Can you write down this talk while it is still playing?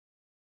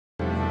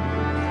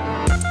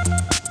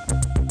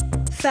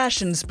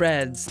Fashion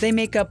spreads. They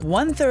make up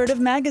 1/3 of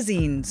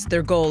magazines.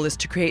 Their goal is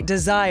to create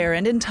desire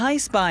and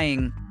entice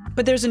buying.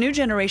 But there's a new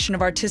generation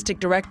of artistic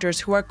directors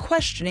who are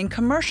questioning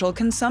commercial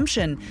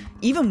consumption,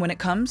 even when it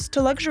comes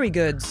to luxury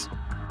goods.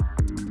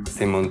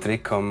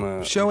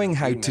 Showing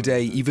how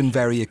today even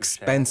very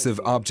expensive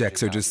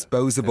objects are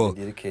disposable,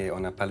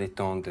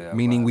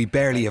 meaning we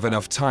barely have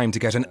enough time to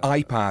get an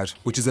iPad,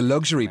 which is a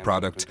luxury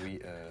product,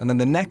 and then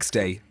the next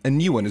day a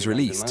new one is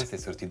released.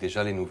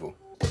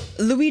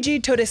 Luigi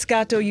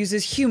Todescato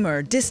uses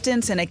humor,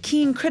 distance, and a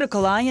keen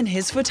critical eye in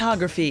his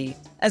photography,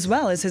 as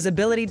well as his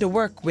ability to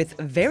work with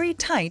very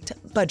tight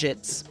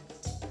budgets.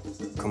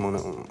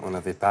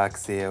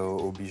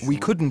 We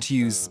couldn't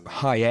use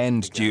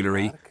high-end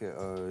jewellery,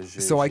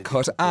 so I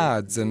cut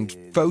ads and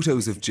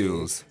photos of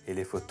jewels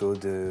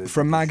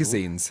from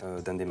magazines,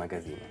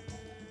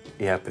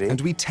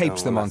 and we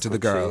taped them onto the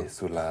girl.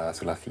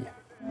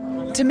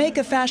 To make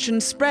a fashion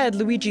spread,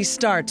 Luigi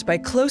starts by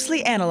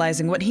closely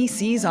analyzing what he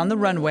sees on the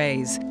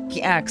runways.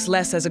 He acts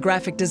less as a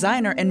graphic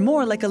designer and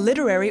more like a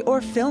literary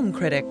or film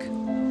critic.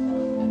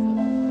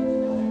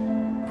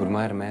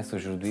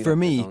 For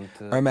me,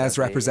 Hermès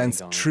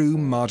represents true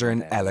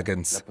modern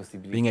elegance,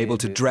 being able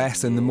to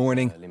dress in the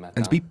morning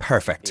and be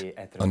perfect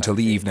until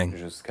the evening.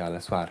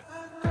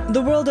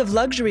 The world of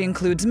luxury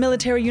includes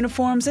military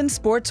uniforms and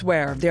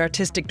sportswear. The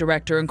artistic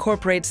director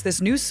incorporates this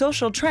new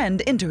social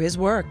trend into his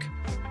work.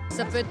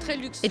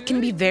 It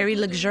can be very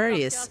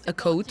luxurious, a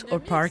coat or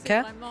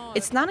parka.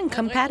 It's not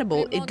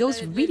incompatible, it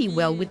goes really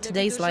well with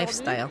today's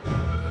lifestyle.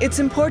 It's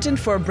important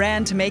for a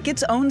brand to make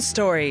its own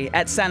story.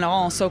 At Saint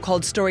Laurent,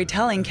 so-called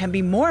storytelling can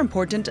be more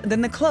important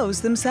than the clothes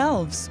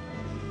themselves.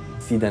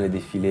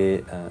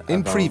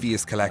 In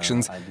previous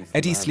collections,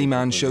 Eddie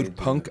Slimane showed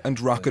punk and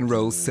rock and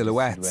roll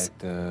silhouettes.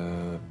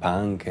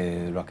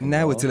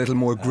 Now it's a little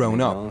more grown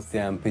up.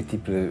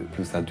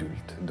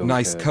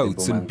 Nice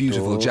coats and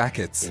beautiful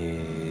jackets.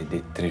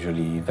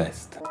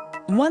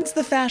 Once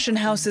the fashion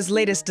house's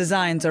latest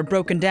designs are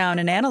broken down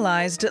and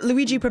analyzed,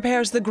 Luigi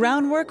prepares the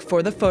groundwork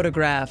for the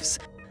photographs.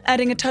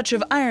 Adding a touch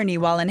of irony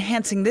while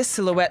enhancing this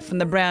silhouette from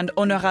the brand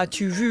On aura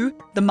tu vu,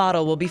 the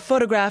model will be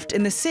photographed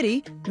in the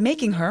city,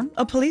 making her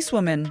a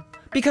policewoman.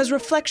 Because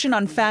reflection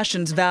on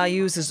fashion's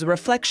values is a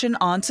reflection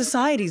on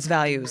society's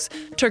values.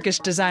 Turkish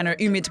designer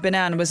Ümit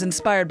Benan was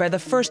inspired by the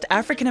first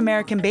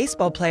African-American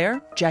baseball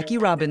player, Jackie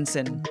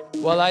Robinson.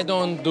 Well, I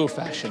don't do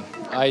fashion,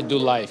 I do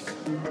life.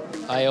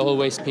 I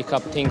always pick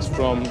up things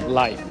from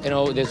life. You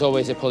know, there's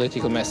always a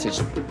political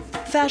message.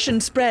 Fashion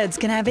spreads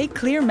can have a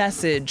clear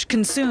message.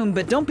 Consume,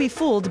 but don't be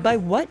fooled by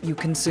what you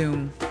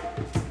consume.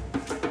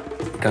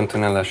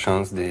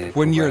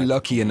 When you're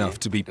lucky enough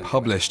to be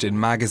published in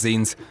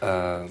magazines,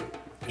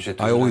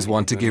 I always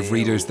want to give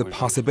readers the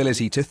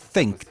possibility to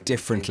think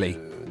differently.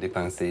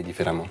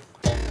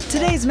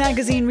 Today's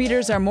magazine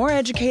readers are more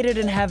educated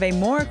and have a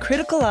more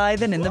critical eye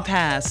than in the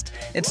past.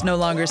 It's no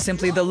longer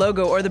simply the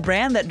logo or the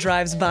brand that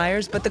drives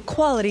buyers, but the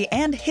quality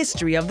and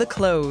history of the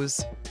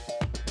clothes.